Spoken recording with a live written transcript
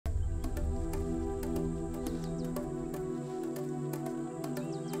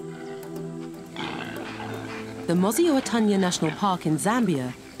The Mosi-oa-Tunya National Park in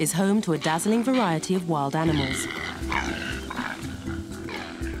Zambia is home to a dazzling variety of wild animals.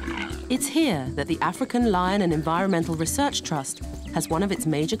 It's here that the African Lion and Environmental Research Trust has one of its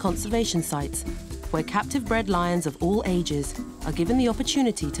major conservation sites, where captive-bred lions of all ages are given the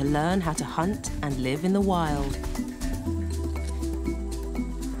opportunity to learn how to hunt and live in the wild.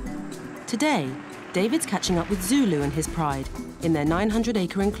 Today, David's catching up with Zulu and his pride in their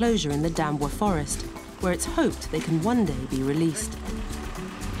 900-acre enclosure in the Dambwa forest, where it's hoped they can one day be released.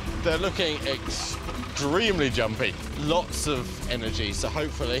 They're looking extremely jumpy, lots of energy, so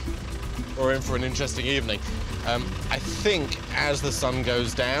hopefully we're in for an interesting evening. I think as the sun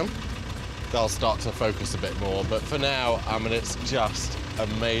goes down, they'll start to focus a bit more, but for now, I mean, it's just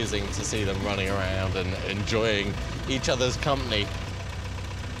amazing to see them running around and enjoying each other's company.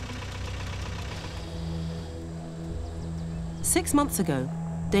 6 months ago,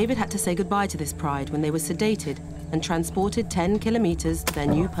 David had to say goodbye to this pride when they were sedated and transported 10 kilometers to their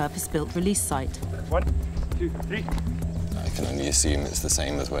new purpose-built release site. 1, 2, 3. I can only assume it's the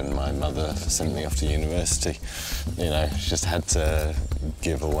same as when my mother sent me off to university. You know, she just had to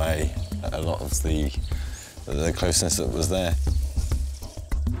give away a lot of the closeness that was there.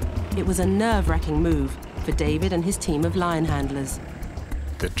 It was a nerve-wracking move for David and his team of lion handlers.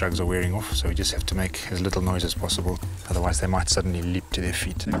 The drugs are wearing off, so we just have to make as little noise as possible. Otherwise, they might suddenly leap to their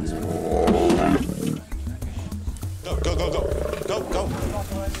feet. Go, go, go, go, go, go.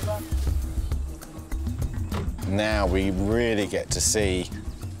 Now we really get to see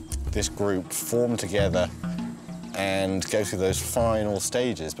this group form together and go through those final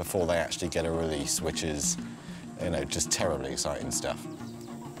stages before they actually get a release, which is, you know, just terribly exciting stuff.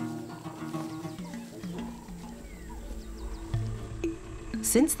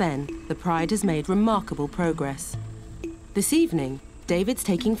 Since then, the pride has made remarkable progress. This evening, David's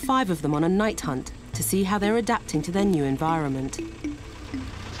taking 5 of them on a night hunt to see how they're adapting to their new environment.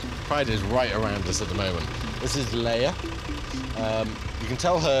 Pride is right around us at the moment. This is Leia. You can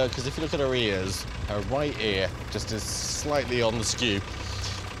tell her, because if you look at her ears, her right ear just is slightly on the skew.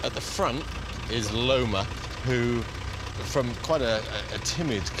 At the front is Loma, who, from quite a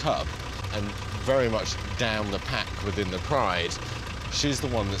timid cub and very much down the pack within the pride, she's the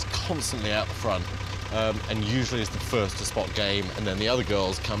one that's constantly out the front and usually is the first to spot game, and then the other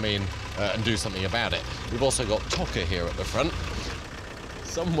girls come in and do something about it. We've also got Toka here at the front.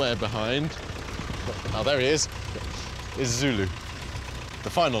 Somewhere behind, oh, there he is Zulu. The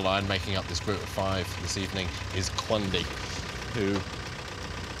final line making up this group of 5 this evening is Kwandi, who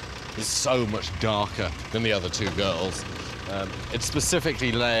is so much darker than the other 2 girls. It's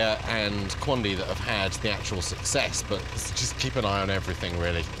specifically Leia and Kwandi that have had the actual success, but just keep an eye on everything,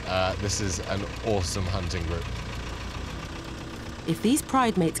 really. This is an awesome hunting group. If these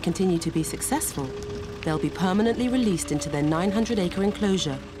pride mates continue to be successful, they'll be permanently released into their 900-acre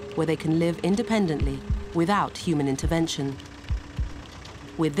enclosure, where they can live independently without human intervention.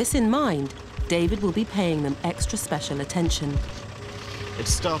 With this in mind, David will be paying them extra special attention. It's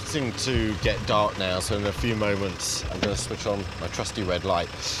starting to get dark now, so in a few moments I'm going to switch on my trusty red light.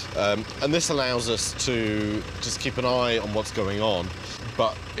 And this allows us to just keep an eye on what's going on,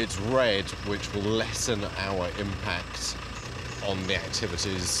 but it's red, which will lessen our impact on the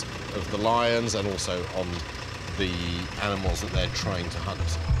activities of the lions and also on the animals that they're trying to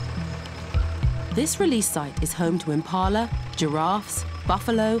hunt. This release site is home to impala, giraffes,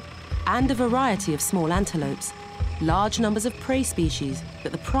 buffalo, and a variety of small antelopes, large numbers of prey species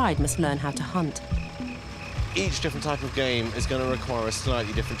that the pride must learn how to hunt. Each different type of game is going to require a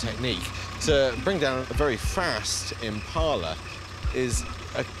slightly different technique. To bring down a very fast impala is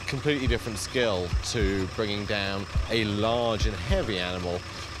a completely different skill to bringing down a large and heavy animal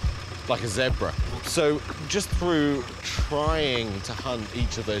like a zebra. So just through trying to hunt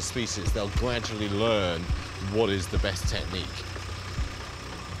each of those species, they'll gradually learn what is the best technique.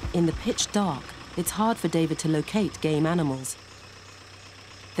 In the pitch dark, it's hard for David to locate game animals.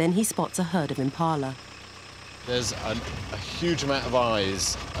 Then he spots a herd of impala. There's a huge amount of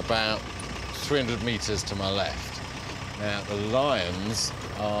eyes about 300 meters to my left. Now, the lions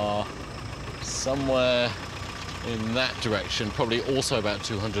are somewhere in that direction, probably also about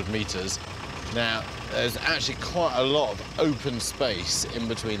 200 meters. Now, there's actually quite a lot of open space in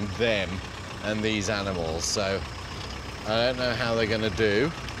between them and these animals, so I don't know how they're going to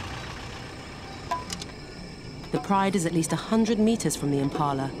do. The pride is at least 100 meters from the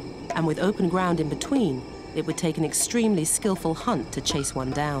impala, and with open ground in between, it would take an extremely skillful hunt to chase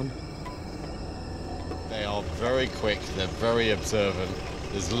one down. They are very quick, they're very observant.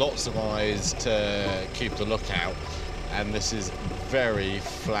 There's lots of eyes to keep the lookout, and this is very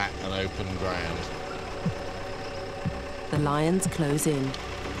flat and open ground. the lions close in.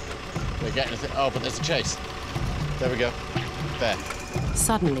 They're getting it. Oh, but there's a chase. There we go. There.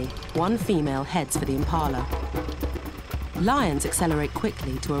 Suddenly, one female heads for the impala. Lions accelerate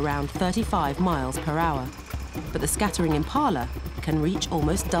quickly to around 35 miles per hour, but the scattering impala can reach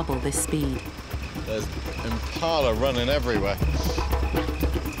almost double this speed. There's impala running everywhere.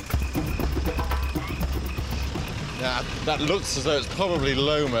 Now, that looks as though it's probably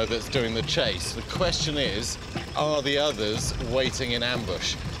Loma that's doing the chase. The question is, are the others waiting in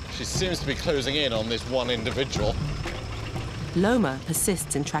ambush? She seems to be closing in on this one individual. Loma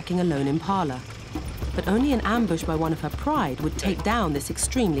persists in tracking a lone impala, but only an ambush by one of her pride would take down this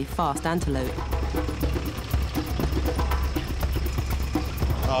extremely fast antelope.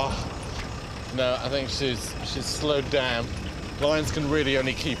 Oh, no, I think she's slowed down. Lions can really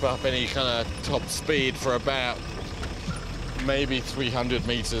only keep up any kind of top speed for about maybe 300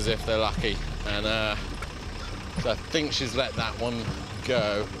 meters if they're lucky. And so I think she's let that one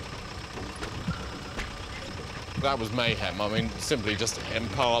go. That was mayhem. I mean, simply just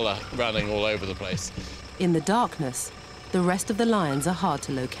impala running all over the place. In the darkness, the rest of the lions are hard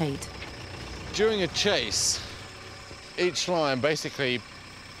to locate. During a chase, each lion basically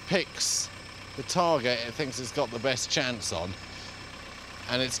picks the target it thinks it's got the best chance on,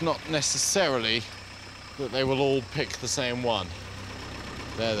 and it's not necessarily that they will all pick the same one.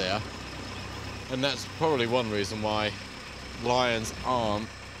 There they are. And that's probably one reason why lions aren't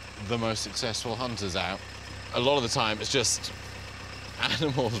the most successful hunters out. A lot of the time it's just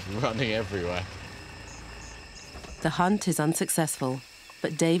animals running everywhere. The hunt is unsuccessful,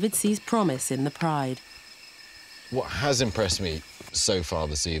 but David sees promise in the pride. What has impressed me so far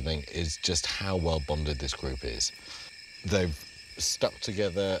this evening is just how well bonded this group is. They've stuck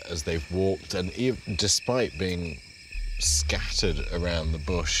together as they've walked, and even despite being scattered around the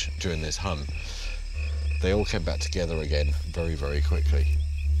bush during this hunt, they all came back together again very, very quickly.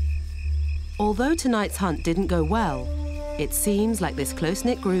 Although tonight's hunt didn't go well, it seems like this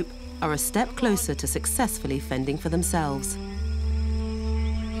close-knit group are a step closer to successfully fending for themselves.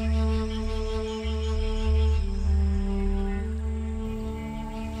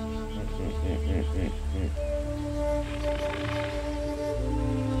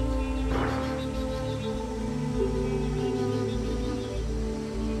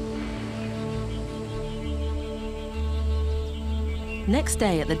 Next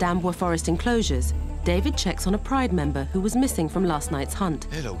day at the Dambwa forest enclosures, David checks on a pride member who was missing from last night's hunt.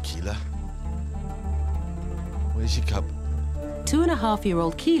 Hello, Keela. Where's your cub?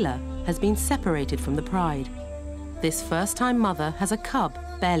 2.5-year-old Keela has been separated from the pride. This first-time mother has a cub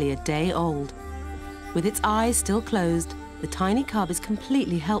barely a day old. With its eyes still closed, the tiny cub is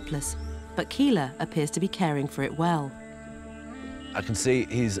completely helpless, but Keela appears to be caring for it well. I can see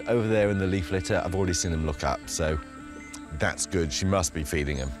he's over there in the leaf litter. I've already seen him look up, so that's good. She must be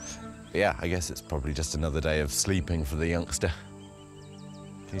feeding him. But yeah, I guess it's probably just another day of sleeping for the youngster.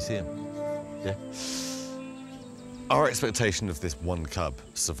 Can you see him? Yeah. Our expectation of this one cub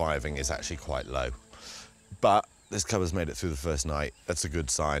surviving is actually quite low. But this cub has made it through the first night. That's a good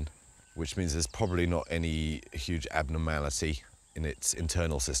sign, which means there's probably not any huge abnormality in its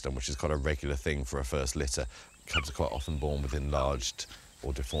internal system, which is quite a regular thing for a first litter. Cubs are quite often born with enlarged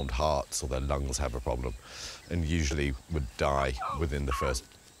or deformed hearts, or their lungs have a problem, and usually would die within the first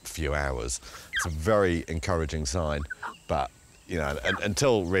few hours. It's a very encouraging sign, but you know,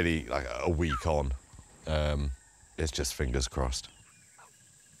 until really like a week on, it's just fingers crossed.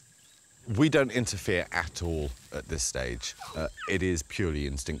 We don't interfere at all at this stage. It is purely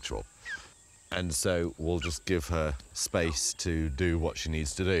instinctual. And so we'll just give her space to do what she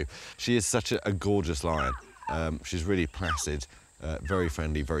needs to do. She is such a gorgeous lion. She's really placid, very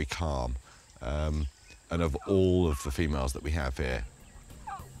friendly, very calm. And of all of the females that we have here,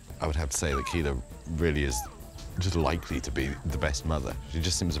 I would have to say that Keela really is just likely to be the best mother. She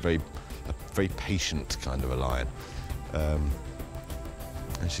just seems a very patient kind of a lion.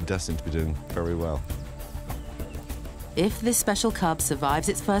 And she does seem to be doing very well. If this special cub survives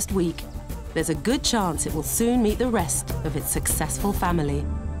its first week, there's a good chance it will soon meet the rest of its successful family.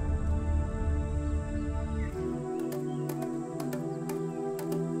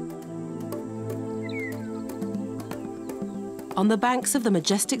 On the banks of the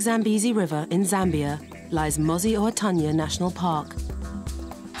majestic Zambezi River in Zambia lies Mosi-oa-Tunya National Park,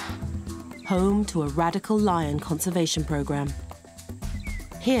 home to a radical lion conservation program.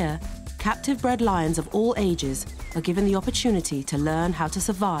 Here, captive-bred lions of all ages are given the opportunity to learn how to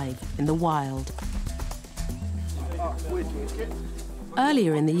survive in the wild.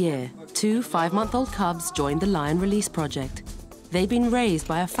 Earlier in the year, 2 5-month-old cubs joined the Lion Release Project. They've been raised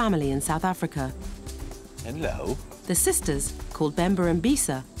by a family in South Africa. Hello. The sisters, called Bemba and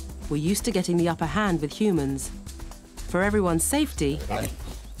Bisa, were used to getting the upper hand with humans. For everyone's safety,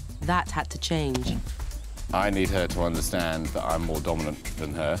 that had to change. I need her to understand that I'm more dominant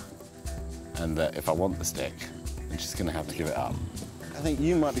than her, and that if I want the stick, then she's going to have to give it up. I think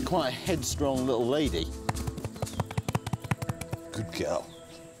you might be quite a headstrong little lady. Good girl.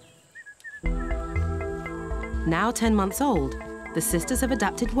 Now 10 months old, the sisters have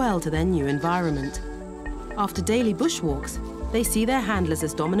adapted well to their new environment. After daily bushwalks, they see their handlers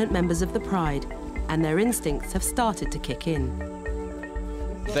as dominant members of the pride, and their instincts have started to kick in.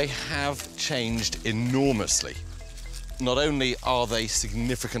 They have changed enormously. Not only are they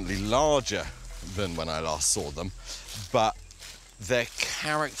significantly larger than when I last saw them, but their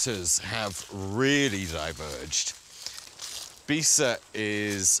characters have really diverged. Bisa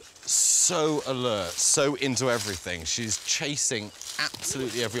is so alert, so into everything. She's chasing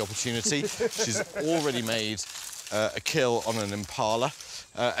absolutely every opportunity. She's already made a kill on an impala,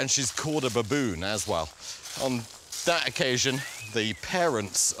 and she's caught a baboon as well. On that occasion, the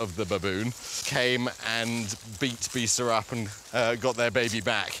parents of the baboon came and beat Bisa up and got their baby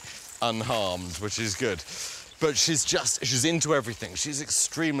back unharmed, which is good. But she's into everything. She's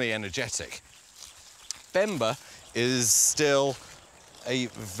extremely energetic. Bemba is still a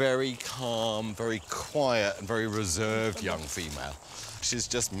very calm, very quiet and very reserved young female. She's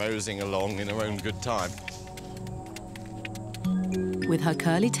just moseying along in her own good time. With her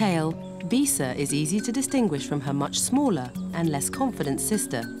curly tail, Bisa is easy to distinguish from her much smaller and less confident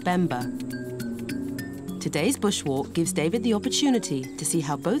sister, Bemba. Today's bushwalk gives David the opportunity to see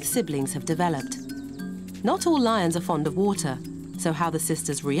how both siblings have developed. Not all lions are fond of water, so how the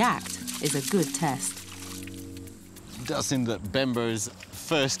sisters react is a good test. It does seem that Bemba is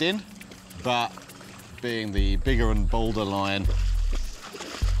first in, but being the bigger and bolder lion,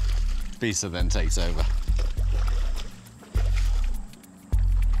 Bisa then takes over.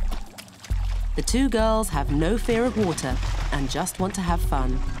 The two girls have no fear of water and just want to have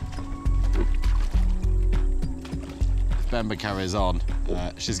fun. If Bemba carries on,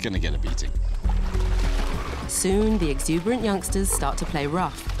 she's going to get a beating. Soon, the exuberant youngsters start to play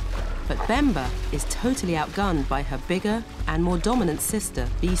rough. But Bemba is totally outgunned by her bigger and more dominant sister,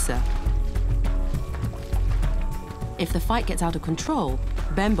 Bisa. If the fight gets out of control,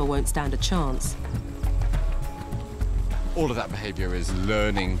 Bemba won't stand a chance. All of that behaviour is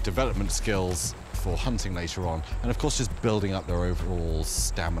learning development skills for hunting later on, and of course just building up their overall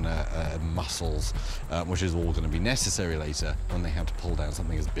stamina and muscles, which is all going to be necessary later when they have to pull down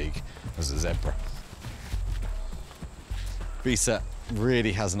something as big as a zebra. Bisa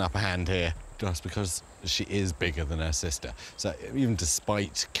really has an upper hand here just because she is bigger than her sister. So even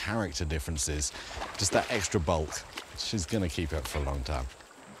despite character differences, just that extra bulk, she's going to keep up for a long time.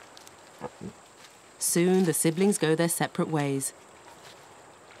 Soon, the siblings go their separate ways.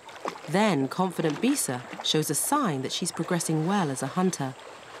 Then, confident Bisa shows a sign that she's progressing well as a hunter.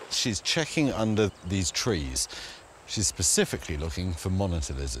 She's checking under these trees. She's specifically looking for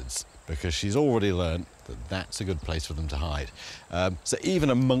monitor lizards because she's already learnt that that's a good place for them to hide. So even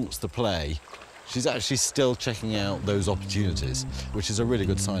amongst the play, she's actually still checking out those opportunities, which is a really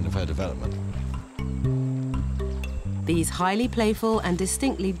good sign of her development. These highly playful and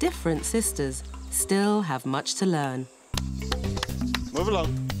distinctly different sisters still have much to learn. Move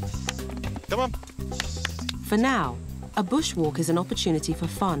along. Come on. For now, a bushwalk is an opportunity for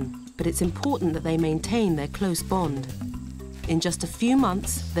fun, but it's important that they maintain their close bond. In just a few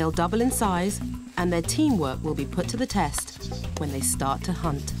months, they'll double in size, and their teamwork will be put to the test when they start to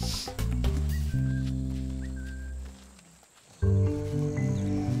hunt.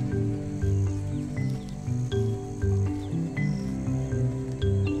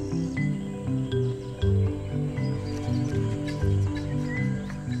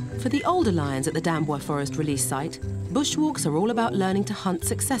 For the older lions at the Dambwa Forest release site, bushwalks are all about learning to hunt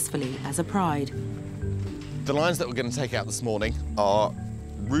successfully as a pride. The lions that we're going to take out this morning are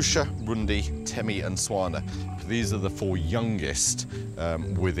Rusha, Rundi, Temi and Swana. These are the four youngest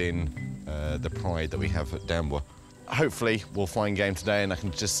within the pride that we have at Dambwa. Hopefully we'll find game today and I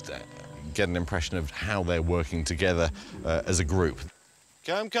can just get an impression of how they're working together as a group.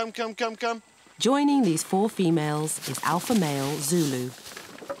 Come, come, come, come, come. Joining these four females is alpha male Zulu.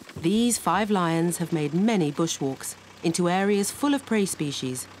 These 5 lions have made many bushwalks into areas full of prey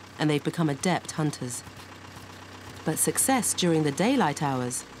species, and they've become adept hunters. But success during the daylight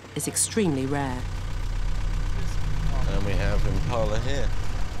hours is extremely rare. And we have impala here.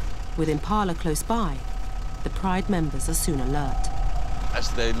 With impala close by, the pride members are soon alert.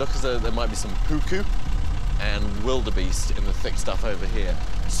 Actually, they look as though there might be some puku and wildebeest in the thick stuff over here.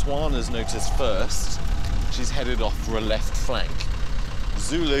 Swan is noticed first, she's headed off for a left flank.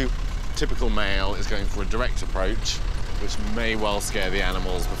 Zulu, typical male, is going for a direct approach, which may well scare the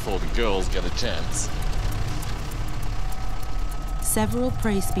animals before the girls get a chance. Several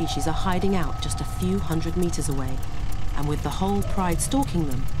prey species are hiding out just a few hundred meters away, and with the whole pride stalking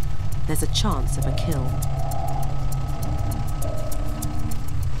them, there's a chance of a kill.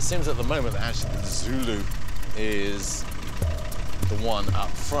 It seems at the moment that actually the Zulu is the one up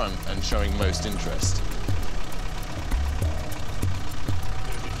front and showing most interest.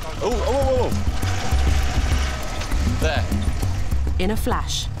 Oh! There. In a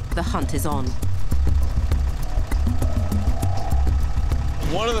flash, the hunt is on.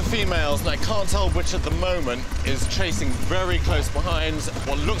 One of the females, and I can't tell which at the moment, is chasing very close behind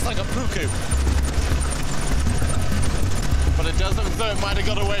what looks like a puku. But it does look as though it might have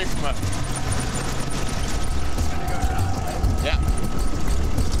got away from her. Yeah.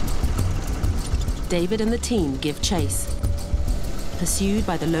 David and the team give chase. Pursued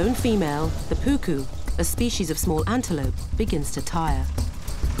by the lone female, the puku, a species of small antelope, begins to tire.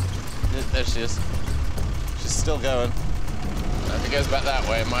 There she is. She's still going. If it goes back that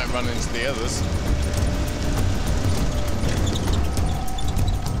way, it might run into the others.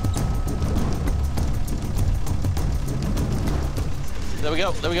 There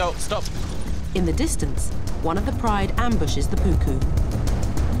we go, stop. In the distance, one of the pride ambushes the puku.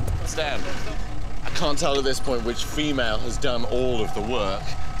 Stand. I can't tell at this point which female has done all of the work.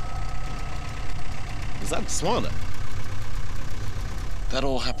 Is that Swana? That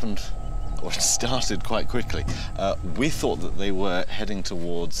all happened, or started quite quickly. We thought that they were heading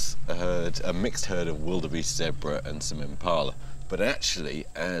towards a mixed herd of wildebeest, zebra and some impala. But actually,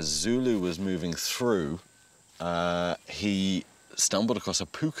 as Zulu was moving through, he stumbled across a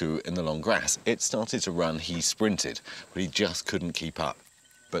puku in the long grass. It started to run, he sprinted, but he just couldn't keep up.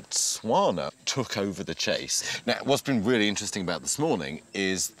 But Swana took over the chase. Now, what's been really interesting about this morning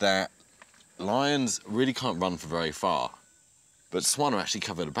is that lions really can't run for very far. But Swana actually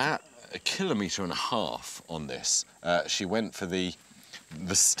covered about 1.5 kilometers on this. She went for the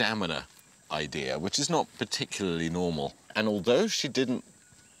stamina idea, which is not particularly normal. And although she didn't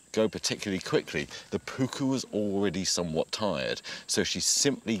go particularly quickly, the puku was already somewhat tired, so she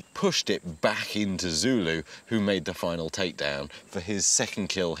simply pushed it back into Zulu, who made the final takedown for his second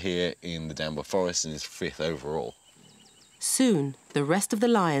kill here in the Dambwa forest and his 5th overall. Soon, the rest of the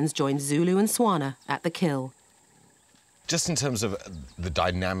lions join Zulu and Swana at the kill. Just in terms of the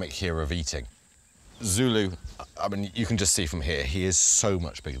dynamic here of eating, Zulu, I mean, you can just see from here, he is so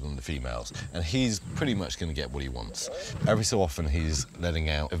much bigger than the females, and he's pretty much going to get what he wants. Every so often, he's letting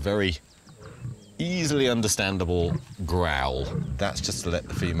out a very easily understandable growl. That's just to let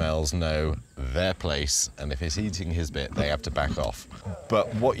the females know their place, and if he's eating his bit, they have to back off.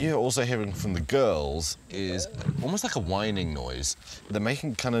 But what you're also hearing from the girls is almost like a whining noise. They're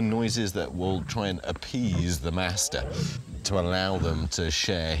making kind of noises that will try and appease the master to allow them to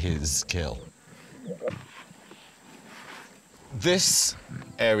share his kill. This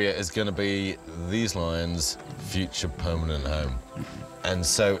area is going to be these lions' future permanent home. And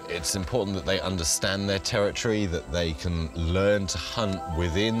so it's important that they understand their territory, that they can learn to hunt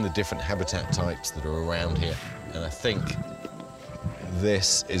within the different habitat types that are around here. And I think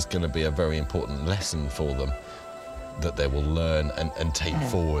this is going to be a very important lesson for them that they will learn and take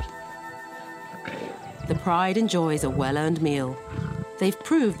forward. The pride enjoys a well-earned meal. They've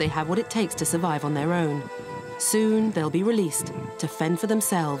proved they have what it takes to survive on their own. Soon they'll be released to fend for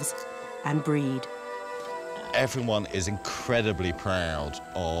themselves and breed. Everyone is incredibly proud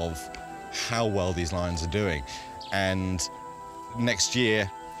of how well these lions are doing. And next year,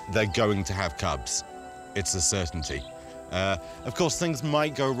 they're going to have cubs. It's a certainty. Of course, things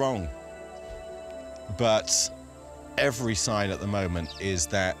might go wrong, but every sign at the moment is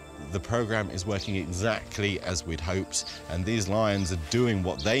that the program is working exactly as we'd hoped, and these lions are doing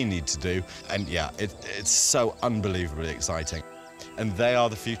what they need to do. And yeah, it's so unbelievably exciting. And they are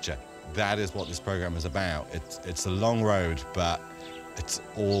the future. That is what this program is about. It's a long road, but it's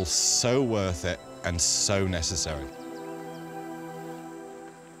all so worth it and so necessary.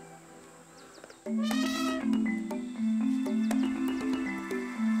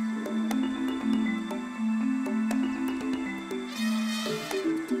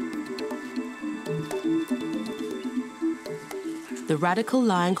 The Radical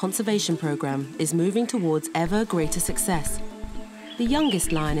Lion Conservation Programme is moving towards ever greater success. The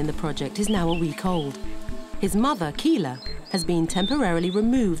youngest lion in the project is now a week old. His mother, Keela, has been temporarily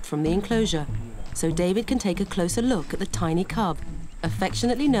removed from the enclosure, so David can take a closer look at the tiny cub,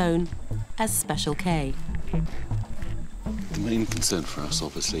 affectionately known as Special K. The main concern for us,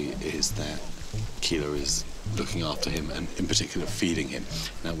 obviously, is that Keela is looking after him and in particular feeding him.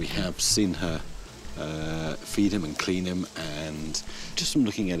 Now we have seen her feed him and clean him, and just from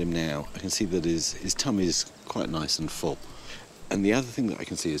looking at him now I can see that his tummy is quite nice and full. And the other thing that I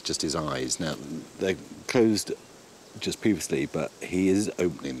can see is just his eyes. Now they're closed just previously, but he is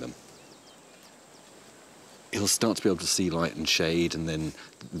opening them. He'll start to be able to see light and shade, and then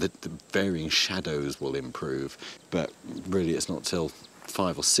the varying shadows will improve. But really it's not till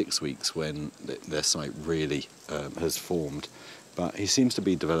 5 or 6 weeks when their sight really has formed. But he seems to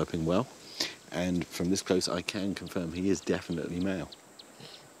be developing well, and from this close I can confirm he is definitely male.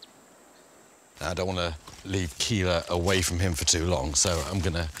 I don't want to leave Keela away from him for too long, so I'm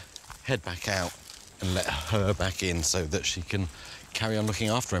going to head back out and let her back in so that she can carry on looking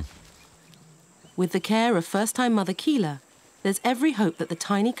after him. With the care of first-time mother Keela, there's every hope that the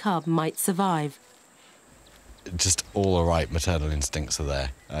tiny cub might survive. Just all the right maternal instincts are there.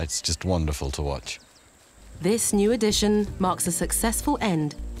 It's just wonderful to watch. This new addition marks a successful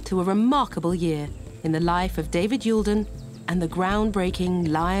end to a remarkable year in the life of David Youlden and the groundbreaking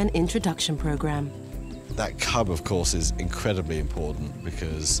Lion Introduction Programme. That cub, of course, is incredibly important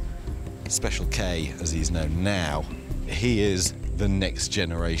because Special K, as he's known now, he is the next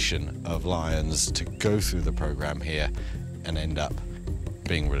generation of lions to go through the programme here and end up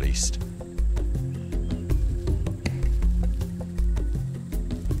being released.